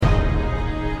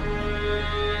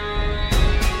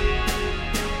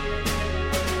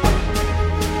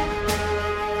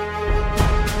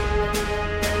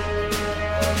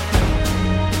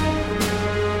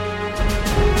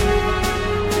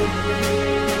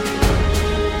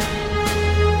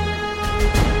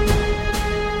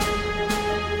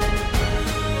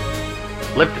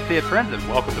associate friends, and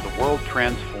welcome to The World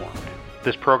Transformed.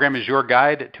 This program is your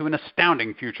guide to an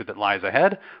astounding future that lies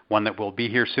ahead, one that will be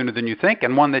here sooner than you think,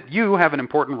 and one that you have an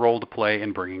important role to play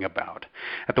in bringing about.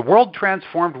 At The World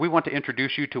Transformed, we want to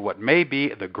introduce you to what may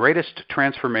be the greatest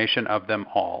transformation of them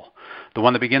all. The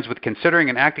one that begins with considering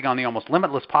and acting on the almost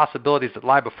limitless possibilities that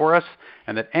lie before us,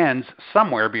 and that ends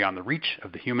somewhere beyond the reach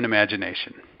of the human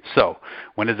imagination. So,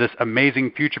 when does this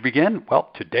amazing future begin?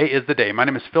 Well, today is the day. My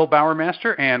name is Phil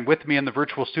Bowermaster, and with me in the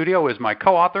virtual studio is my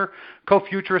co-author,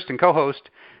 co-futurist, and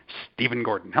co-host, Stephen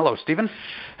Gordon. Hello, Stephen.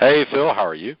 Hey, Phil. How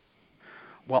are you?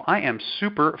 Well, I am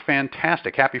super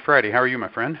fantastic. Happy Friday. How are you, my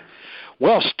friend?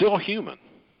 Well, still human.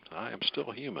 I am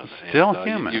still human. Still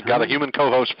human. You've got a human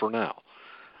co-host for now.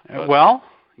 Well,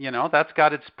 you know, that's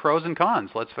got its pros and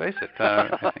cons, let's face it. I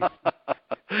think.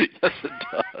 Yes, it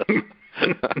does.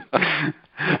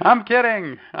 I'm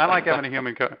kidding. I like having a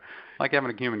human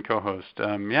co-host.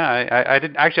 I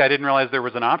didn't realize there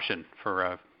was an option for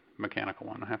a mechanical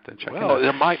one. I have to check. Well,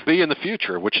 there might be in the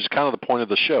future, which is kind of the point of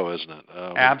the show, isn't it?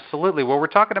 Absolutely. Well, we're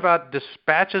talking about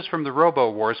dispatches from the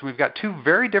Robo-Wars, and we've got two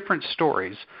very different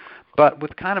stories, but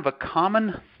with kind of a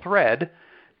common thread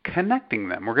connecting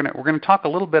them. We're going to talk a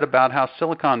little bit about how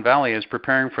Silicon Valley is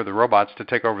preparing for the robots to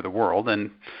take over the world. And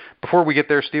before we get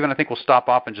there, Stephen, I think we'll stop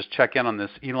off and just check in on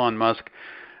this Elon Musk,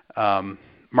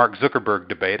 Mark Zuckerberg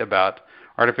debate about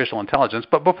artificial intelligence.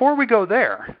 But before we go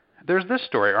there, there's this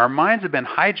story. Our minds have been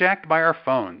hijacked by our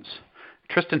phones.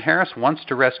 Tristan Harris wants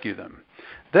to rescue them.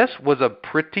 This was a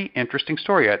pretty interesting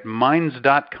story at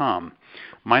Minds.com.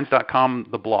 Minds.com,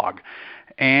 the blog.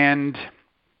 And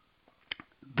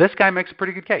this guy makes a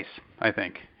pretty good case, I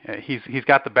think. He's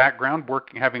got the background,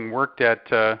 having worked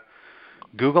at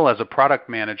Google as a product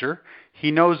manager.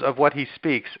 He knows of what he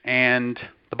speaks, and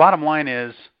the bottom line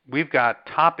is we've got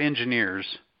top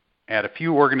engineers at a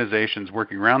few organizations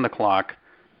working around the clock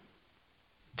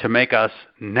to make us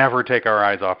never take our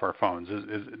eyes off our phones. Do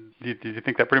you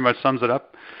think that pretty much sums it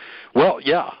up? Well,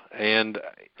 yeah, and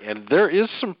there is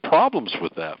some problems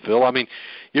with that, Phil. I mean,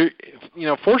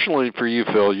 fortunately for you,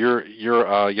 Phil, your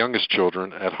youngest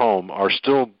children at home are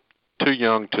still too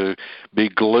young to be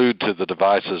glued to the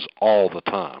devices all the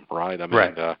time, right? I mean,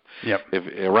 right. Yep. If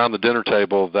around the dinner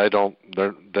table they don't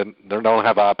have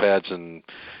iPads and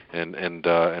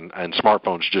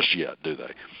smartphones just yet, do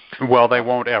they? Well, they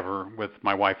won't ever with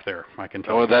my wife there, I can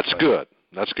tell you. Well, that's good.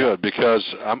 That's good, because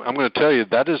I'm going to tell you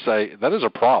that is a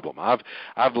problem.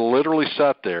 I've literally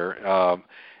sat there,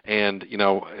 and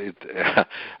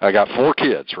I got 4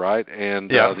 kids, right?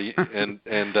 And yeah.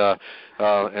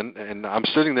 And I'm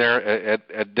sitting there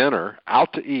at dinner,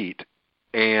 out to eat,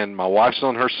 and my wife's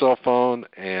on her cell phone,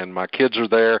 and my kids are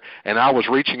there, and I was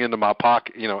reaching into my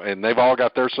pocket, and they've all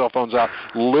got their cell phones out,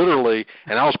 literally,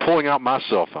 and I was pulling out my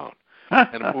cell phone.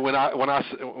 And when I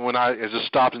just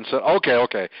stopped and said,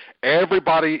 okay,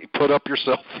 everybody put up your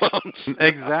cell phones.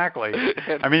 Exactly.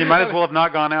 I mean, you might as well have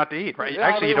not gone out to eat, right? Yeah,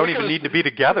 actually, you don't even need to be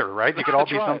together, right? You could all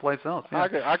be someplace else. Yeah.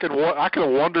 I could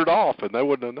have wandered off, and they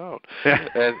wouldn't have known.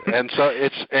 and so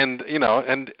and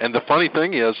the funny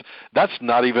thing is that's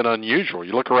not even unusual.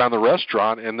 You look around the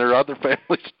restaurant, and there are other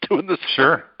families doing the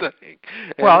same thing.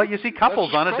 And well, you see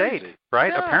couples on a date,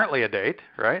 right? Yeah. Apparently a date,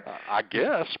 right? I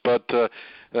guess, but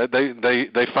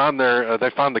they find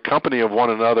the company of one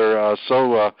another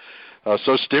so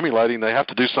stimulating they have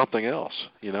to do something else.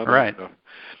 Right.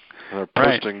 They're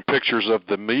posting pictures of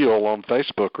the meal on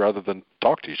Facebook rather than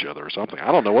talk to each other or something.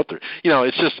 I don't know what they're.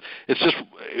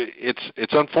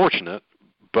 It's unfortunate,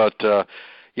 but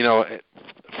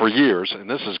for years, and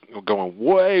this is going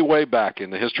way back in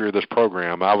the history of this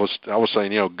program, I was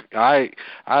saying, I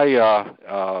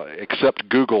accept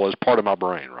Google as part of my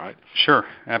brain, right? Sure,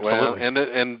 absolutely. Well,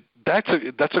 and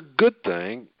that's a good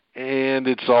thing, and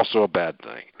it's also a bad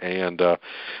thing, and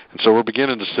so we're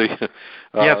beginning to see.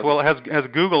 Yes, well, has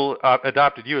Google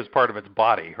adopted you as part of its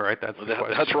body, right?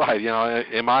 That's right.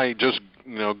 Am I just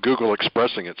Google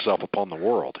expressing itself upon the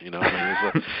world? I mean,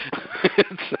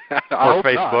 or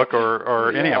Facebook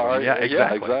or any of them. Yeah, exactly.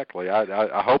 Yeah, exactly.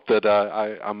 I hope that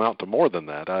I amount to more than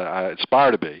that. I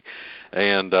aspire to be,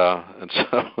 and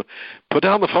so put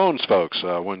down the phones, folks,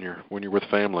 when you're with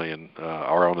family and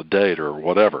or on a date or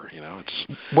whatever. It's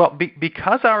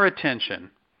because our attention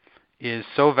is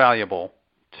so valuable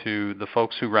to the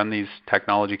folks who run these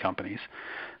technology companies.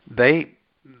 They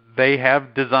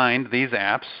have designed these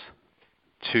apps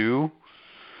to.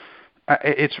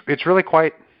 It's really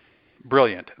quite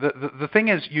brilliant. The thing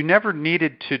is, you never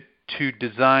needed to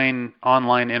design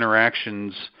online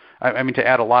interactions. I mean, to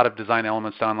add a lot of design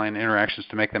elements to online interactions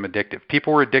to make them addictive.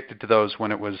 People were addicted to those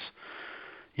when it was,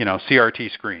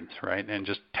 CRT screens, right, and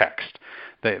just text.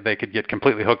 they could get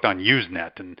completely hooked on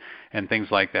Usenet and things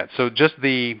like that. So just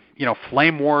the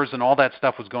flame wars and all that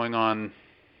stuff was going on.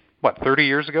 What, 30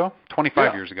 years ago?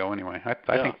 25 years ago, anyway. I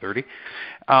think 30.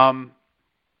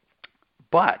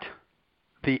 But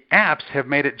the apps have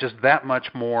made it just that much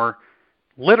more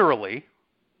literally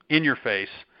in your face,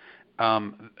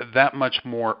 that much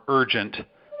more urgent.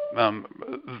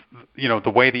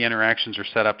 The way the interactions are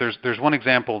set up. There's one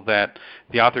example that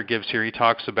the author gives here. He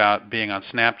talks about being on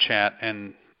Snapchat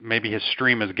and maybe his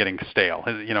stream is getting stale.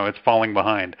 It's falling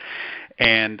behind.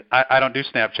 And I don't do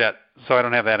Snapchat, so I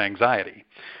don't have that anxiety.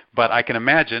 But I can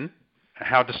imagine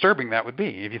how disturbing that would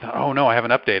be if you thought, oh no, I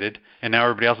haven't updated, and now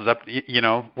everybody else is up.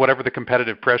 Whatever the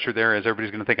competitive pressure there is,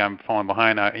 everybody's going to think I'm falling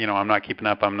behind. I'm not keeping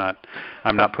up. I'm not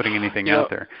putting anything out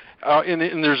there.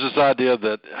 And there's this idea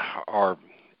that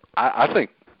I think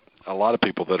a lot of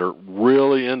people that are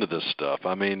really into this stuff,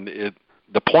 I mean,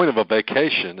 the point of a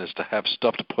vacation is to have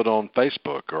stuff to put on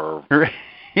Facebook or, right.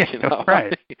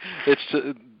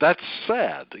 That's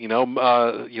sad,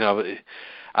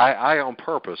 I on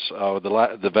purpose,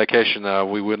 the vacation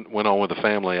we went on with the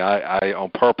family, I on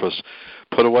purpose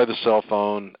put away the cell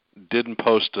phone, didn't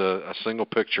post a single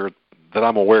picture that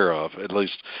I'm aware of, at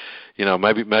least.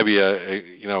 Maybe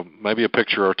a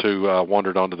picture or two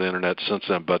wandered onto the internet since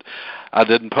then, but I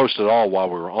didn't post it all while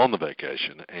we were on the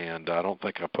vacation, and I don't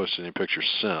think I posted any pictures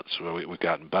since we've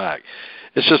gotten back.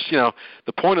 It's just,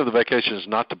 the point of the vacation is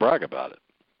not to brag about it.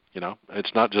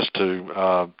 It's not just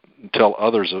to tell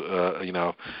others,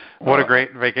 what a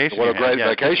great vacation. What a great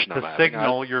vacation I'm having. To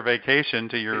signal your vacation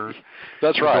to your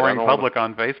that's right. adoring public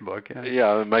on Facebook.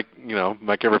 Yeah, and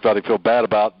make everybody feel bad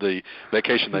about the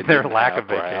vacation they their didn't lack have, of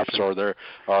vacation,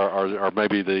 perhaps, or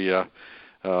maybe the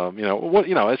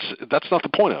that's not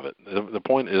the point of it. The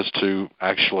point is to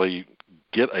actually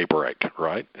get a break,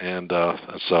 right? And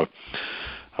so.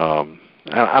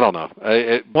 I don't know.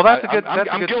 That's a good.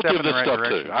 I'm guilty of this right stuff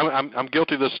direction. too. I'm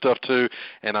guilty of this stuff too,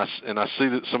 and I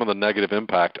see some of the negative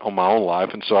impact on my own life,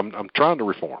 and so I'm trying to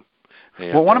reform.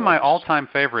 And, one of my all-time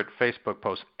favorite Facebook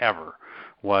posts ever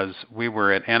was we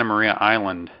were at Anna Maria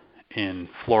Island in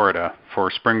Florida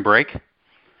for spring break,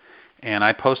 and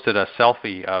I posted a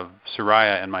selfie of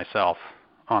Soraya and myself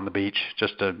on the beach,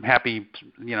 just a happy,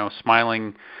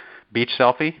 smiling beach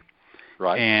selfie.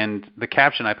 Right. And the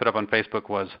caption I put up on Facebook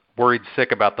was, worried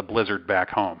sick about the blizzard back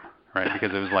home, right?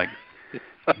 Because it was like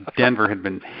Denver had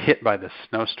been hit by this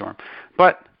snowstorm.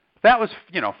 But that was,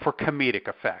 for comedic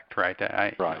effect, right?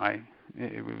 It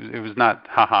was not,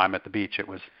 haha, I'm at the beach. It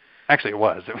was totally it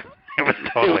was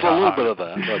a little bit of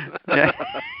that. Yeah.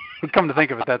 Come to think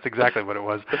of it, that's exactly what it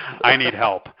was. I need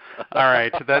help. All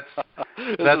right, that's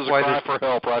why cry for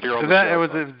help right here on the show. It was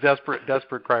a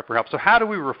desperate cry for help. So how do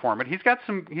we reform it? He's got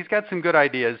some good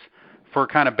ideas for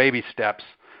kind of baby steps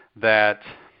that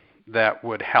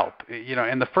would help.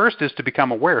 And the first is to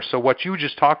become aware. So what you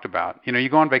just talked about, you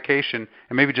go on vacation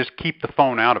and maybe just keep the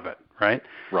phone out of it, right?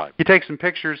 Right. You take some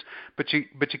pictures, but you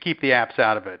keep the apps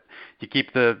out of it. You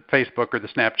keep the Facebook or the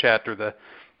Snapchat or the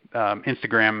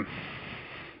Instagram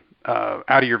out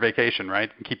of your vacation,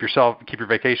 right? And keep your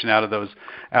vacation out of those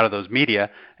media,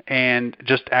 and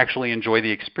just actually enjoy the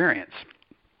experience.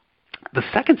 The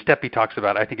second step he talks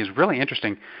about, I think, is really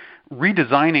interesting: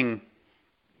 redesigning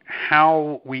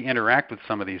how we interact with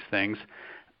some of these things,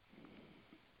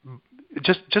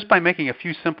 just by making a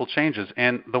few simple changes.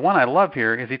 And the one I love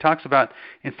here is he talks about,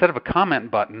 instead of a comment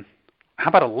button, how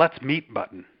about a let's meet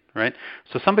button, right?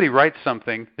 So somebody writes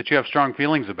something that you have strong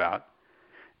feelings about.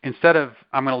 Instead of,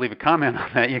 I'm going to leave a comment on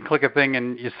that, you click a thing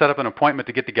and you set up an appointment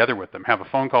to get together with them, have a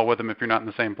phone call with them if you're not in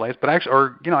the same place, but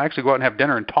actually go out and have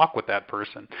dinner and talk with that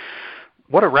person.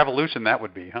 What a revolution that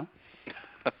would be, huh?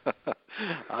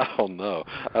 I don't know.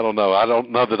 I don't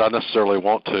know that I necessarily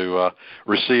want to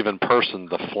receive in person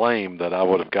the flame that I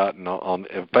would have gotten on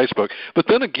Facebook. But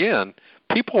then again,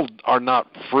 people are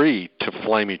not free to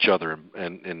flame each other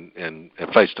and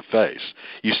face to face.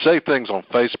 You say things on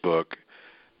Facebook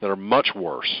that are much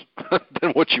worse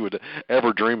than what you would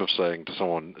ever dream of saying to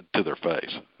someone to their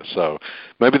face. So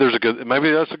maybe that's a good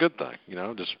thing.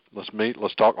 Just let's meet,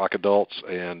 let's talk like adults,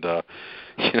 and at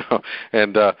the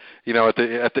end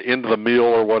of the meal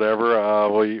or whatever,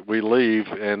 we leave,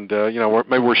 and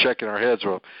maybe we're shaking our heads.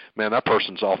 Well, man, that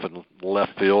person's off in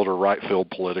left field or right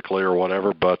field politically or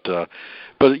whatever, but they're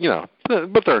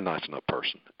a nice enough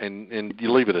person, and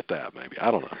you leave it at that. Maybe,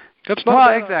 I don't know.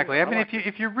 Exactly. I mean,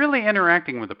 if you're really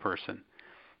interacting with a person,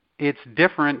 it's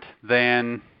different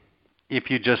than if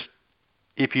you just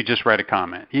write a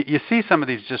comment. You see some of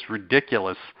these just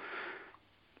ridiculous,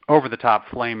 over-the-top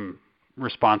flame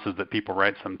responses that people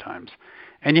write sometimes,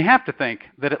 and you have to think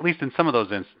that at least in some of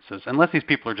those instances, unless these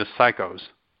people are just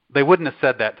psychos they wouldn't have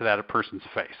said that to that person's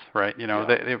face, right?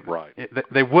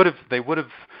 They would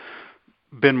have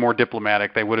been more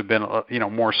diplomatic. They would have been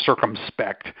more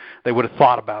circumspect. They would have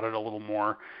thought about it a little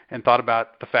more and thought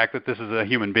about the fact that this is a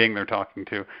human being they're talking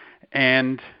to.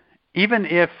 And even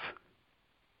if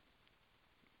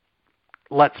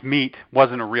let's meet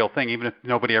wasn't a real thing, even if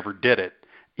nobody ever did it,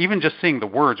 even just seeing the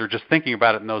words or just thinking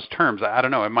about it in those terms, I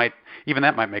don't know, that might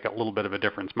make a little bit of a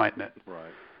difference, mightn't it?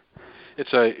 Right.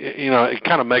 It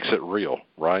kind of makes it real,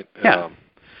 right? Yeah.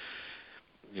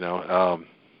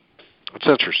 It's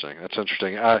interesting. That's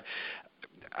interesting. I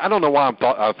don't know why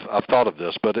I've thought of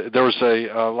this, but there was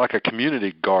a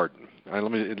community garden.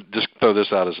 Let me just throw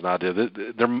this out as an idea.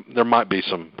 There might be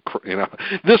some,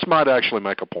 this might actually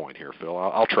make a point here, Phil.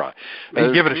 I'll try.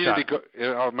 Give it a shot.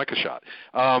 I'll make a shot.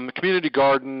 Community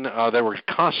garden, they were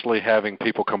constantly having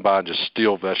people come by and just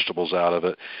steal vegetables out of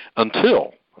it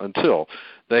until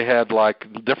they had like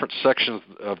different sections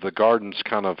of the gardens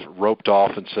kind of roped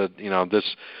off and said,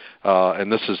 this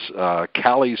is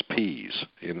Callie's peas,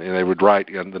 and they would write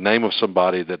the name of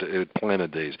somebody that had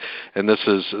planted these, and this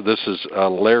is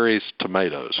Larry's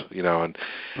tomatoes, and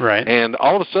right, and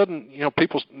all of a sudden,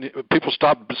 people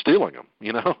stopped stealing them,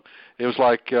 It was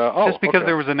like just because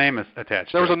there was a name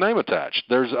attached. There was a name attached.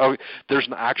 There's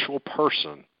an actual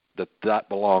person that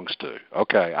belongs to.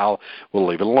 Okay, we'll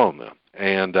leave it alone then.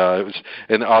 And for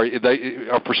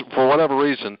whatever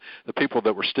reason, the people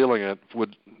that were stealing it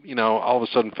would, all of a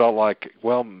sudden felt like,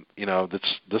 well,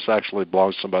 this actually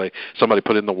belongs to somebody. Somebody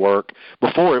put in the work.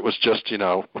 Before it was just,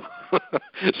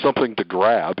 something to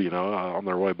grab, on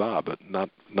their way by, but not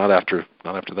after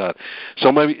that.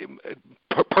 So maybe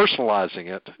personalizing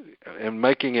it and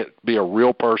making it be a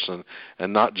real person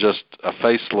and not just a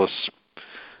faceless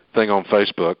thing on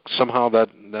Facebook, somehow that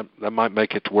might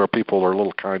make it to where people are a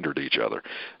little kinder to each other.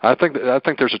 I think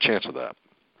there's a chance of that.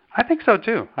 I think so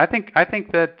too. I think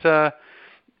that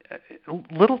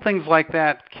little things like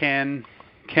that can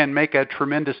make a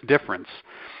tremendous difference.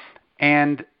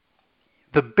 And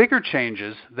the bigger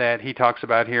changes that he talks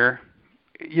about here,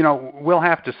 we'll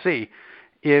have to see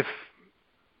if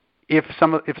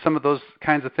some of those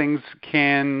kinds of things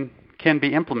can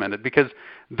be implemented, because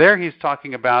there he's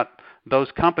talking about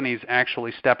those companies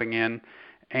actually stepping in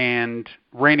and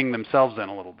reining themselves in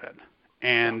a little bit.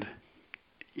 And,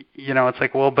 it's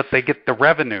like, well, but they get the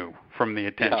revenue from the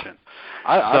attention.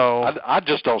 Yeah. I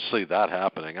just don't see that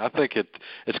happening. I think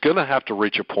it's going to have to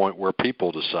reach a point where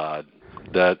people decide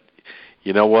that,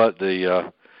 what,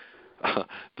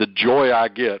 the joy I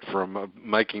get from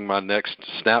making my next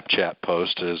Snapchat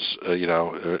post is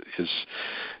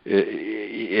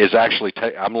actually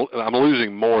I'm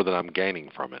losing more than I'm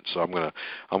gaining from it. So I'm gonna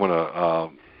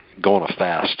go on a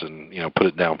fast and put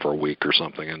it down for a week or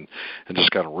something and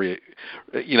just kind of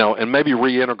and maybe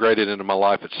reintegrate it into my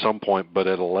life at some point, but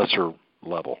at a lesser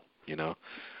level.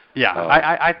 Yeah,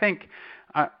 I think.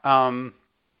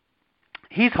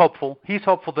 He's hopeful. He's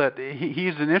hopeful that he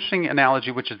used an interesting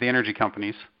analogy, which is the energy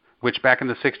companies, which back in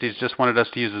the 60s just wanted us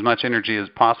to use as much energy as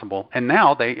possible. And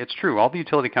now it's true. All the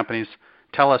utility companies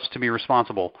tell us to be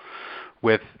responsible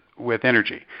with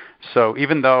energy. So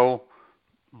even though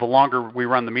the longer we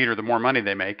run the meter, the more money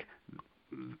they make,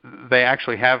 they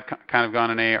actually have kind of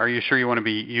gone in are you sure you want to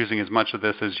be using as much of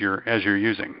this as you're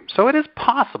using? So it is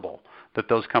possible that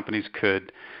those companies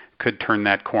could turn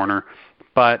that corner.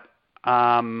 But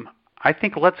I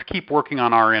think let's keep working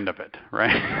on our end of it,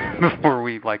 right? Before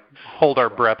we hold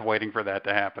our breath waiting for that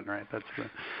to happen, right?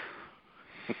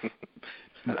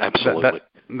 Absolutely.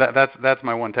 That's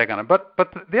my one take on it. But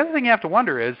the other thing you have to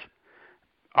wonder is,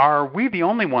 are we the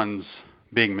only ones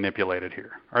being manipulated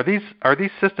here? Are these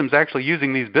systems actually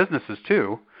using these businesses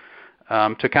too,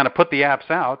 to kind of put the apps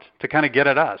out to kind of get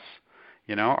at us?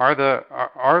 Are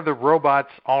the robots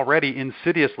already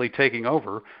insidiously taking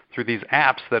over through these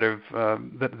apps that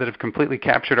have completely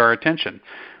captured our attention?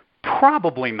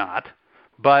 Probably not.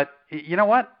 But you know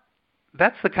what?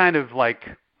 That's the kind of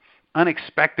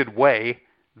unexpected way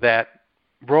that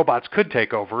robots could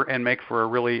take over and make for a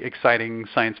really exciting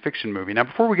science fiction movie. Now,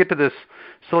 before we get to this,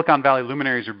 Silicon Valley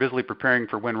luminaries are busily preparing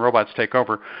for when robots take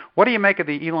over. What do you make of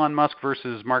the Elon Musk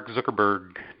versus Mark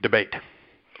Zuckerberg debate?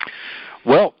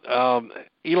 Well,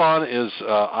 Elon is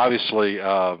obviously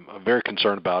very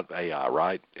concerned about AI,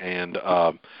 right? And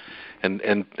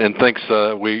thinks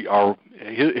we are.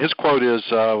 His quote is,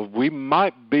 "We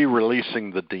might be releasing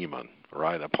the demon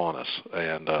right upon us."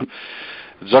 And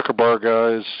Zuckerberg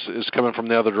is coming from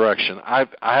the other direction. I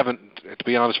haven't, to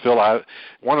be honest, Phil.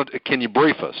 Can you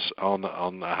brief us on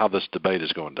how this debate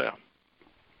is going down?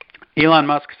 Elon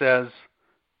Musk says,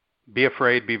 "Be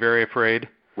afraid, be very afraid."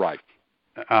 Right.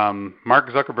 Mark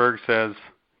Zuckerberg says,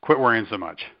 quit worrying so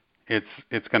much.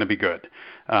 It's going to be good.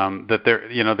 That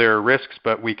there are risks,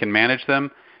 but we can manage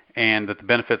them, and that the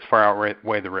benefits far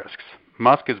outweigh the risks.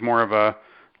 Musk is more of a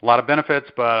lot of benefits,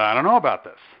 but I don't know about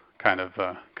this kind of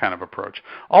approach.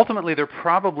 Ultimately, they're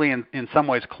probably in some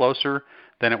ways closer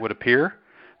than it would appear.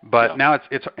 But now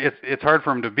it's hard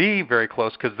for them to be very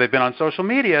close because they've been on social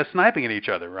media sniping at each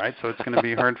other, right? So it's going to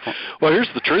be hard for. Well,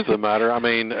 here's the truth of the matter. I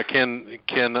mean, can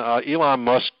Elon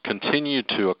Musk continue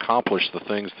to accomplish the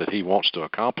things that he wants to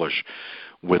accomplish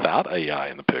without AI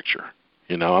in the picture?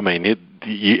 You know, I mean,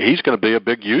 he's going to be a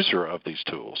big user of these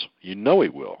tools. You know, he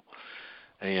will,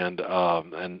 and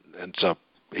so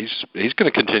he's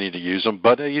going to continue to use them.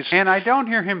 But and I don't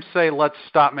hear him say, "Let's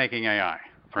stop making AI."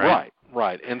 Right.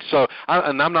 Right. And so,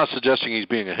 I'm not suggesting he's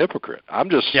being a hypocrite. I'm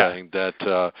just saying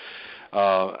that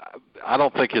I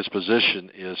don't think his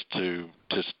position is to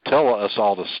tell us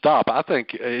all to stop. I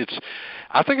think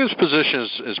his position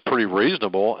is pretty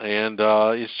reasonable, and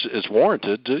it's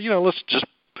warranted. Let's just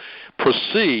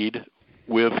proceed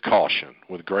with caution,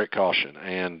 with great caution.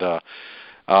 And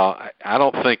I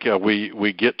don't think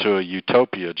we get to a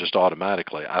utopia just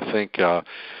automatically. I think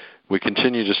we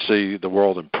continue to see the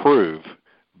world improve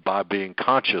by being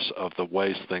conscious of the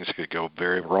ways things could go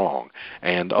very wrong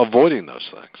and avoiding those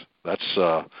things. That's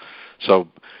so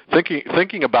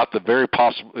thinking about the very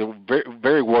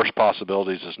worst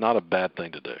possibilities is not a bad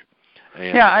thing to do.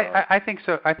 And, I think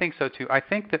so. I think so too. I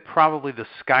think that probably the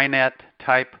Skynet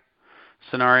type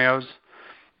scenarios,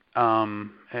 the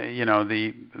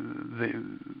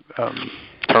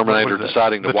Terminator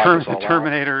deciding to wipe us all out. The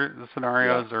Terminator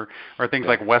scenarios, or things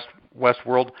like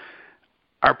Westworld,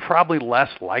 are probably less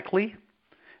likely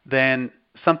than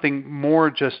something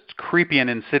more just creepy and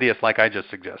insidious like I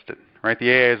just suggested, right?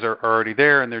 The AIs are already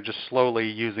there, and they're just slowly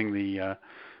using the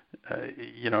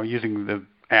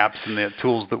apps and the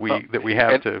tools that we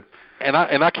have to. And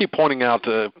I keep pointing back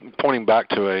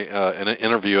to an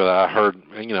interview that I heard,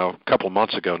 a couple of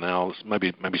months ago now,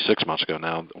 maybe 6 months ago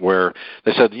now, where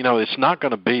they said, it's not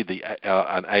going to be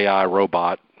an AI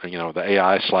robot, the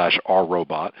AI/R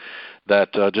robot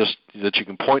that you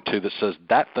can point to that says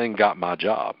that thing got my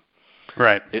job.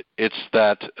 Right. It's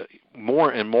that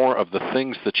more and more of the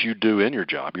things that you do in your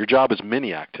job. Your job is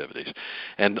many activities,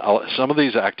 and some of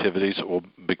these activities will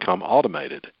become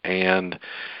automated. And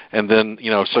then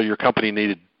so your company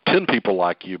needed 10 people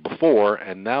like you before,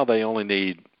 and now they only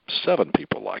need 7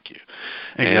 people like you.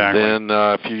 Exactly. And then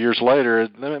a few years later,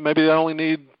 maybe they only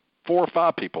need 4 or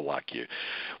 5 people like you.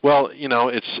 Well,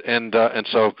 and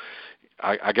so.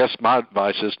 I guess my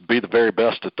advice is be the very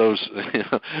best at those,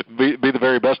 be the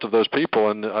very best of those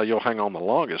people, and you'll hang on the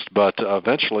longest. But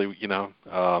eventually,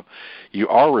 you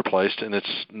are replaced, and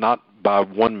it's not by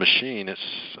one machine; it's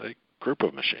a group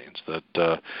of machines that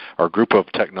or a group of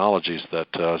technologies that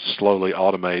slowly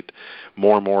automate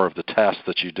more and more of the tasks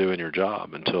that you do in your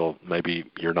job until maybe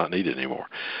you're not needed anymore.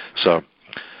 So,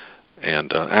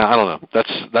 and I don't know.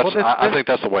 I think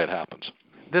that's the way it happens.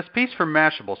 This piece from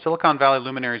Mashable, Silicon Valley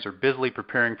luminaries are busily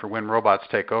preparing for when robots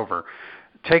take over,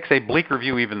 takes a bleaker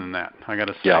view even than that, I got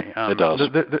to say. Yeah, it does.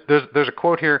 There's a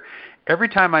quote here. Every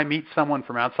time I meet someone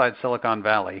from outside Silicon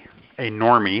Valley, a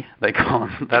normie, they call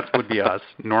them, that would be us,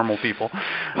 normal people,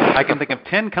 I can think of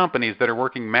 10 companies that are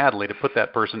working madly to put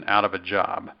that person out of a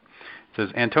job. It says,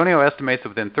 Antonio estimates that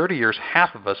within 30 years,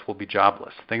 half of us will be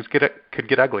jobless. Things could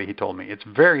get ugly, he told me. It's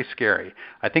very scary.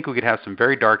 I think we could have some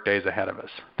very dark days ahead of us.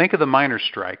 Think of the miners'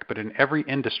 strike, but in every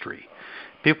industry.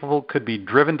 People could be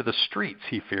driven to the streets,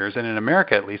 he fears, and in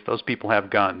America at least, those people have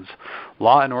guns.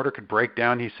 Law and order could break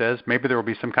down, he says. Maybe there will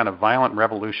be some kind of violent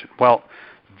revolution. Well,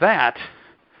 that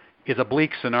is a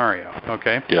bleak scenario,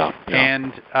 okay? Yeah.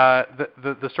 And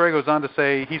the story goes on to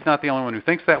say he's not the only one who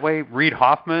thinks that way. Reid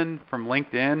Hoffman from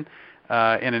LinkedIn,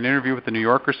 in an interview with The New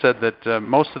Yorker, said that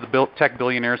most of the tech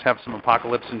billionaires have some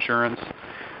apocalypse insurance.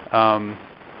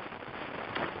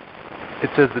 It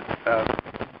says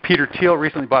that Peter Thiel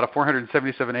recently bought a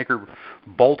 477-acre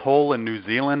bolt hole in New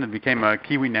Zealand and became a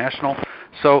Kiwi national.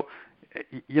 So,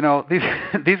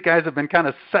 these guys have been kind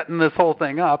of setting this whole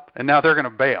thing up, and now they're going to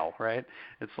bail, right?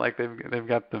 It's like they've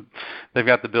got the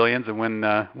billions, and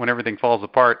when everything falls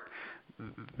apart,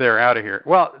 they're out of here.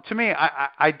 Well, to me,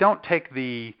 I don't take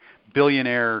the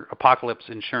billionaire apocalypse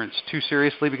insurance too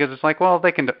seriously because it's like, well,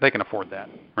 they can afford that,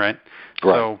 right?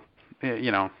 So,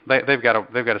 they've got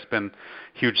to spend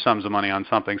huge sums of money on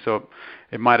something. So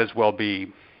it might as well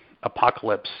be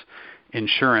apocalypse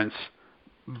insurance.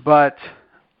 But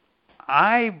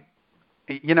I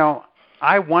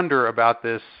wonder about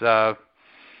this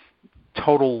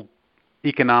total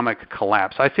economic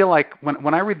collapse. I feel like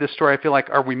when I read this story, I feel like,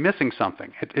 are we missing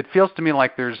something? It feels to me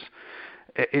like there's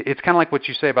it's kind of like what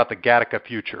you say about the Gattaca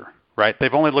future, right?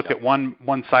 They've only looked at one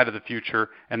side of the future,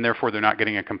 and therefore they're not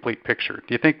getting a complete picture.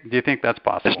 Do you think that's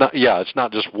possible? It's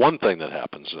not just one thing that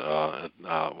happens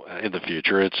in the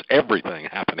future. It's everything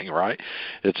happening, right?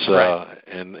 It's right.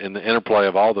 and the interplay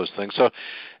of all those things. So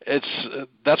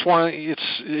that's why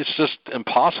it's just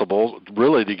impossible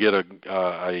really to get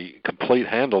a complete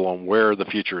handle on where the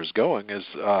future is going.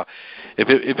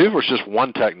 If it was just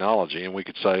one technology and we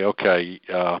could say, okay,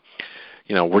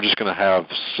 we're just going to have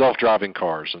self-driving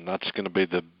cars, and that's going to be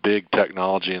the big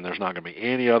technology, and there's not going to be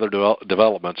any other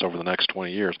developments over the next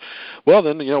 20 years. Well,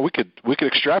 then we could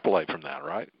extrapolate from that,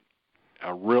 right?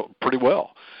 Pretty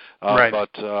well. Right. But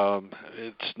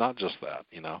it's not just that,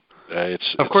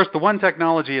 Of course, the one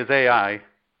technology is AI,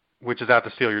 which is out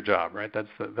to steal your job, right? That's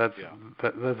the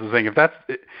thing.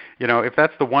 If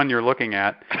that's the one you're looking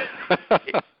at,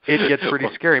 it gets pretty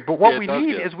scary. But what we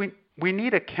need is we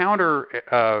need a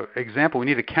counter example. We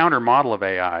need a counter model of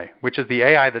AI, which is the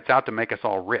AI that's out to make us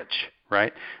all rich,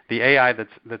 right? The AI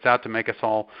that's out to make us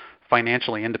all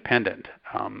financially independent,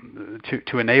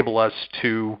 to enable us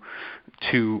to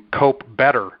cope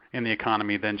better in the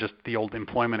economy than just the old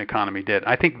employment economy did.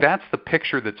 I think that's the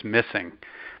picture that's missing,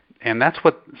 and that's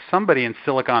what somebody in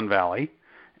Silicon Valley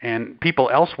and people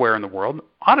elsewhere in the world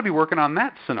ought to be working on,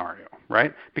 that scenario,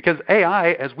 right? Because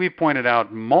AI, as we've pointed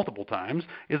out multiple times,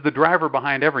 is the driver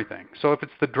behind everything. So if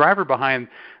it's the driver behind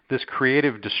this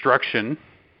creative destruction,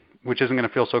 which isn't going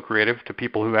to feel so creative to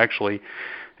people who actually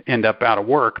end up out of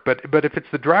work, but if it's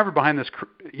the driver behind this,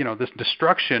 this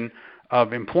destruction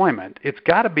of employment, it's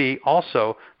got to be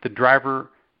also the driver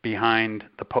behind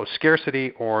the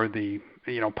post-scarcity or the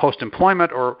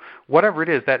post-employment or whatever it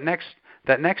is, that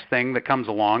next thing that comes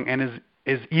along and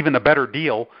is even a better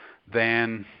deal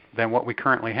than what we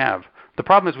currently have. The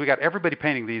problem is we got everybody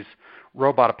painting these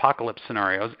robot apocalypse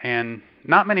scenarios, and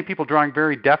not many people drawing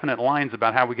very definite lines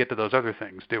about how we get to those other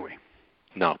things, do we?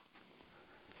 No.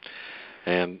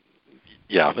 And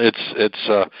yeah,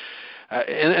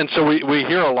 and so we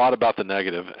hear a lot about the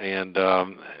negative, and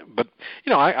but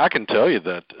I can tell you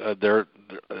that there's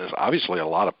obviously a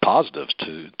lot of positives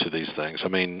to these things. I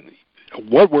mean,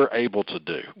 what we're able to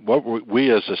do, what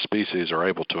we as a species are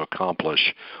able to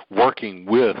accomplish working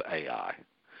with AI.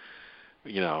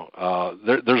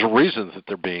 There's a reason that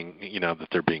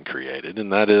they're being created,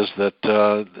 and that is that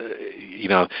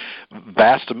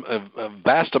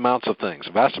vast amounts of things,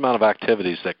 a vast amount of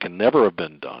activities that can never have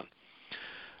been done,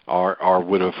 or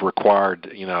would have required,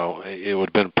 it would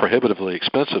have been prohibitively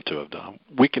expensive to have done.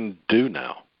 We can do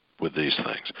now with these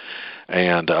things,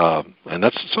 and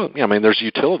that's so. There's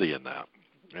utility in that.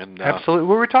 And, absolutely.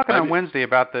 We were talking on Wednesday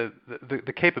about the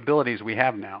capabilities we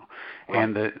have now, right,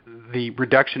 and the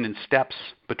reduction in steps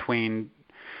between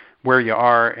where you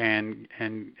are and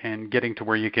getting to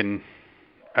where you can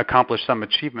accomplish some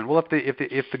achievement. Well,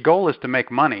 if the goal is to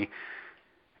make money,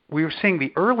 we were seeing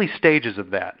the early stages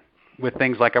of that with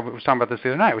things like, I was talking about this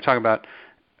the other night. We're talking about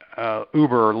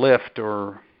Uber or Lyft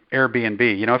or Airbnb.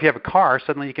 If you have a car,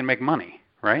 suddenly you can make money,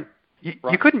 right?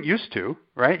 You couldn't used to,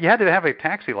 right? You had to have a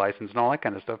taxi license and all that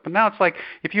kind of stuff. But now it's like,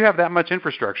 if you have that much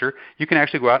infrastructure, you can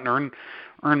actually go out and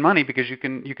earn money, because you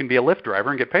can be a Lyft driver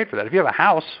and get paid for that. If you have a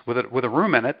house with a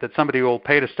room in it that somebody will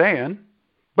pay to stay in,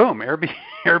 boom,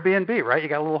 Airbnb, right? You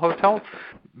got a little hotel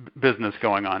business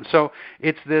going on. So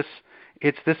it's this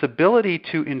ability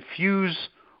to infuse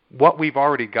what we've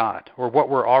already got, or what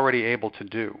we're already able to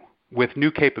do, with new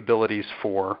capabilities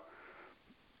for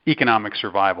economic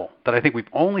survival, that I think we've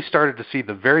only started to see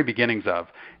the very beginnings of,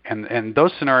 and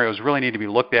those scenarios really need to be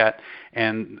looked at,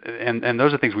 and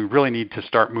those are things we really need to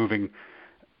start moving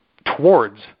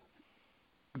towards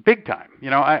big time.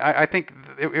 I think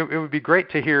it would be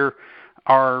great to hear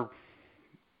our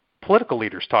political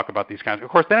leaders talk about these kinds. Of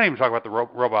course, they don't even talk about the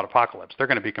robot apocalypse. They're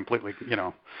going to be completely,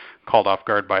 called off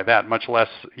guard by that, much less,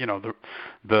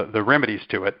 the remedies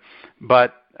to it.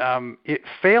 But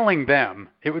failing them,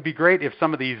 it would be great if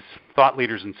some of these thought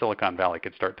leaders in Silicon Valley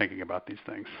could start thinking about these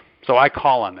things. So I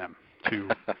call on them to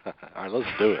all right, let's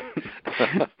do it.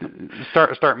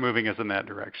 start moving us in that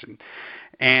direction.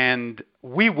 And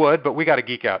we would, but we got to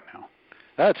geek out now.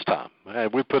 That's time. Hey,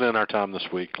 we put in our time this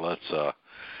week.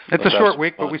 It's a short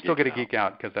week, but we still get to geek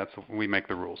out, because we make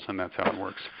the rules, and that's how it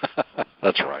works.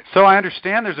 That's right. So I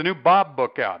understand there's a new Bob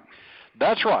book out.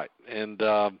 That's right. And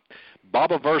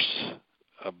Bobaverse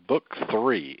book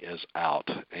 3 is out,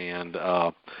 and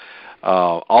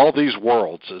All These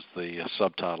Worlds is the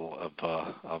subtitle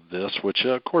of this, which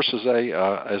of course is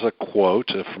a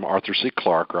quote from Arthur C.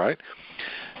 Clarke, right?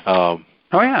 Oh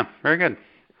yeah, very good.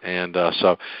 And it's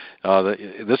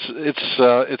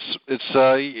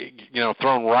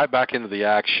thrown right back into the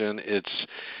action.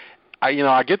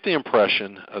 I get the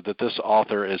impression that this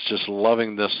author is just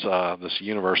loving this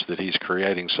universe that he's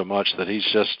creating so much that he's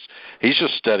just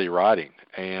steady writing,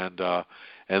 and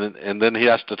then he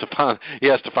has to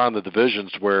find the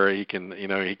divisions where he can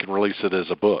release it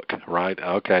as a book, right?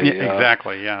 Okay, yeah,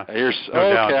 exactly, yeah.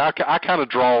 I kind of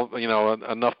draw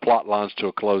enough plot lines to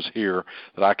a close here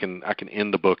that I can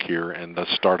end the book here and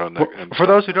start on that. For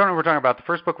those who don't know what we're talking about, the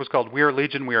first book was called We Are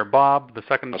Legion, We Are Bob. The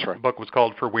second book was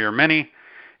called For We Are Many.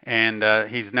 And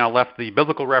he's now left the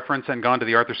biblical reference and gone to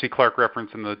the Arthur C. Clarke reference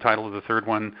in the title of the third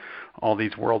one, All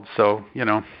These Worlds. So,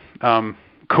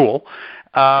 cool.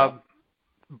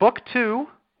 Book 2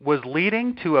 was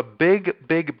leading to a big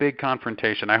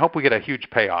confrontation. I hope we get a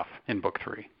huge payoff in Book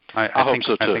 3. I hope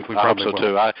so too. I hope so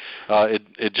too.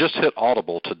 It just hit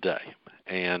Audible today.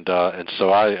 And so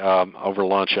I over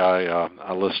lunch I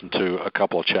listened to a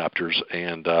couple of chapters,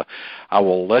 and I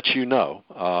will let you know.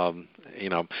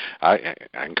 I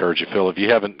encourage you, Phil, if you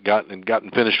haven't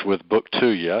gotten finished with Book 2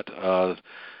 yet.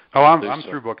 I'm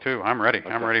through Book 2. I'm ready. Okay.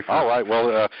 I'm ready for. All right.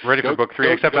 Well, ready for Book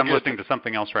 3. Except I'm listening to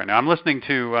something else right now. I'm listening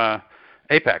to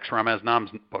Apex, Ramez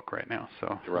Nam's book right now.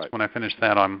 So when I finish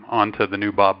that, I'm on to the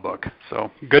new Bob book.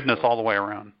 So goodness all the way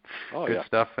around. Good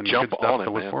stuff and good stuff to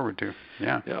look forward to.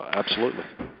 Yeah. Yeah, absolutely.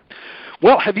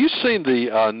 Well, have you seen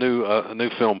the new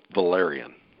film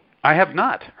Valerian? I have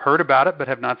not heard about it, but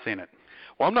have not seen it.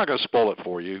 Well, I'm not going to spoil it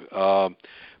for you,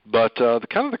 but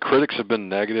the critics have been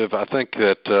negative. I think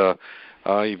that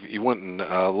you went and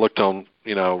looked on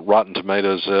Rotten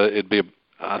Tomatoes.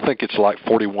 I think it's like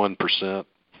 41%,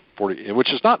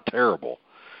 which is not terrible.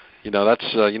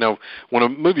 That's when a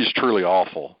movie is truly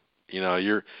awful,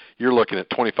 you're looking at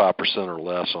 25% or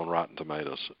less on Rotten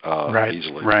Tomatoes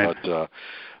easily. Right.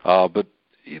 But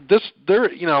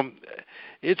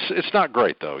it's not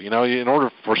great though. In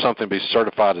order for something to be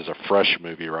certified as a fresh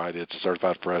movie, right? It's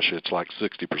certified fresh. It's like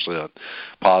 60%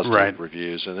 positive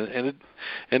reviews, and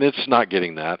it's not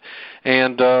getting that.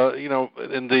 And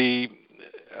and the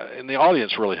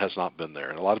audience really has not been there,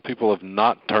 and a lot of people have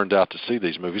not turned out to see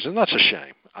these movies, and that's a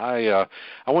shame. I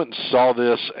went and saw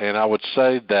this, and I would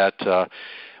say that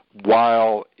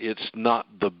while it's not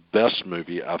the best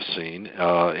movie I've seen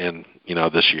in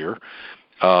this year,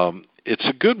 it's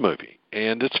a good movie.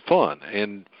 And it's fun,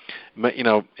 and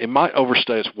it might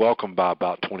overstay its welcome by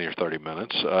about 20 or 30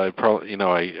 minutes. Probably,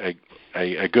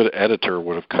 a good editor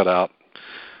would have cut out,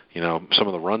 some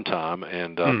of the runtime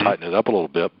and tightened it up a little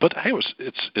bit. But hey,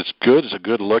 it's good. It's a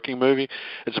good-looking movie.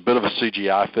 It's a bit of a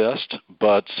CGI fest,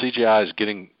 but CGI is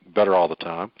getting better all the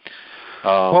time.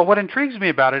 Well, what intrigues me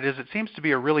about it is it seems to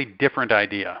be a really different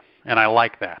idea, and I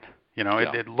like that.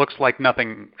 It looks like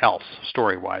nothing else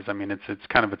story-wise. I mean, it's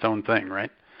kind of its own thing,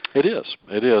 right? It is.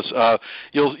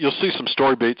 You'll see some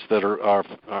story beats that are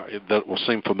that will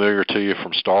seem familiar to you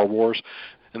from Star Wars,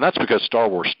 and that's because Star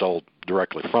Wars stole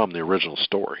directly from the original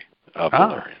story of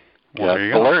Valerian. Well,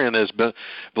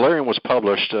 Valerian was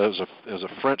published as a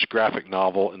French graphic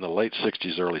novel in the late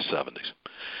 '60s, early '70s,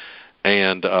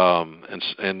 and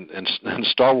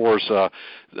Star Wars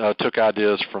took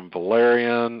ideas from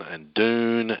Valerian and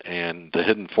Dune and The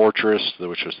Hidden Fortress,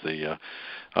 which was the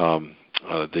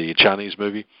Chinese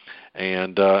movie,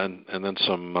 and then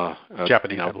some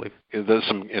Japanese, I believe. There's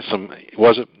some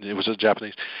was it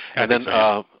Japanese, and then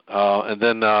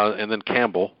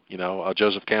Campbell,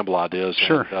 Joseph Campbell ideas,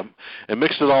 sure, and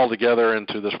mixed it all together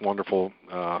into this wonderful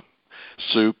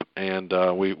soup, and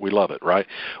we love it, right?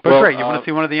 But great, you want to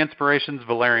see one of the inspirations?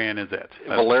 Valerian is it?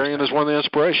 Valerian is one of the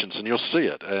inspirations, and you'll see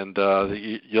it, and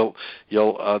you'll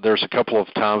there's a couple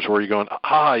of times where you're going,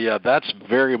 yeah, that's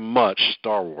very much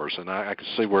Star Wars, and I can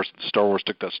see where Star Wars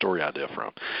took that story idea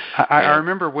from. I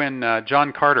remember when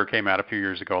John Carter came out a few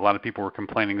years ago, a lot of people were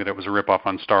complaining that it was a ripoff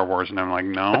on Star Wars, and I'm like,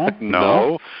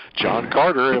 no, John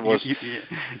Carter, it was.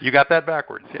 You got that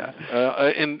backwards, yeah.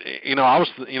 And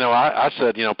I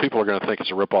said, people are going to think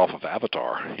it's a ripoff of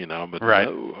Avatar, but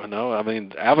no. I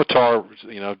mean, Avatar,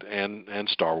 and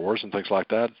Star Wars and things like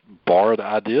that borrowed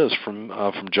ideas from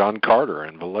John Carter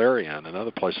and Valerian and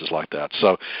other places like that.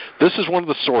 So this is one of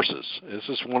the sources. This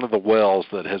is one of the wells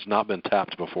that has not been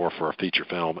tapped before for a feature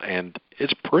film, and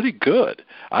it's pretty good.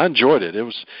 I enjoyed it. It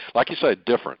was, like you said,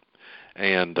 different,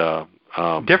 and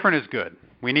different is good.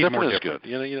 We need more different. Is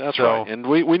good. That's right. And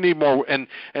we need more and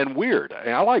weird.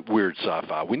 I like weird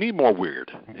sci-fi. We need more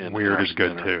weird. Weird is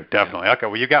good too. Definitely. Okay.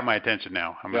 Well, you got my attention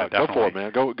now. I'm gonna go for it,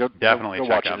 man. Go definitely go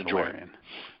check watch out and enjoy Valerian.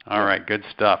 All right. Good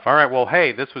stuff. All right. Well,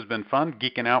 hey, this has been fun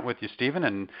geeking out with you, Stephen,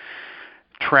 and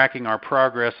tracking our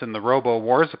progress in the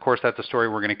Robo-Wars. Of course, that's a story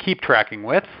we're going to keep tracking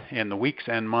with in the weeks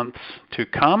and months to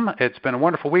come. It's been a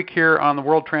wonderful week here on The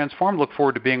World Transformed. Look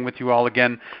forward to being with you all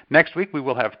again next week. We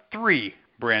will have 3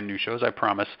 brand new shows, I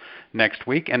promise, next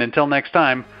week. And until next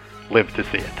time, live to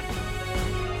see it.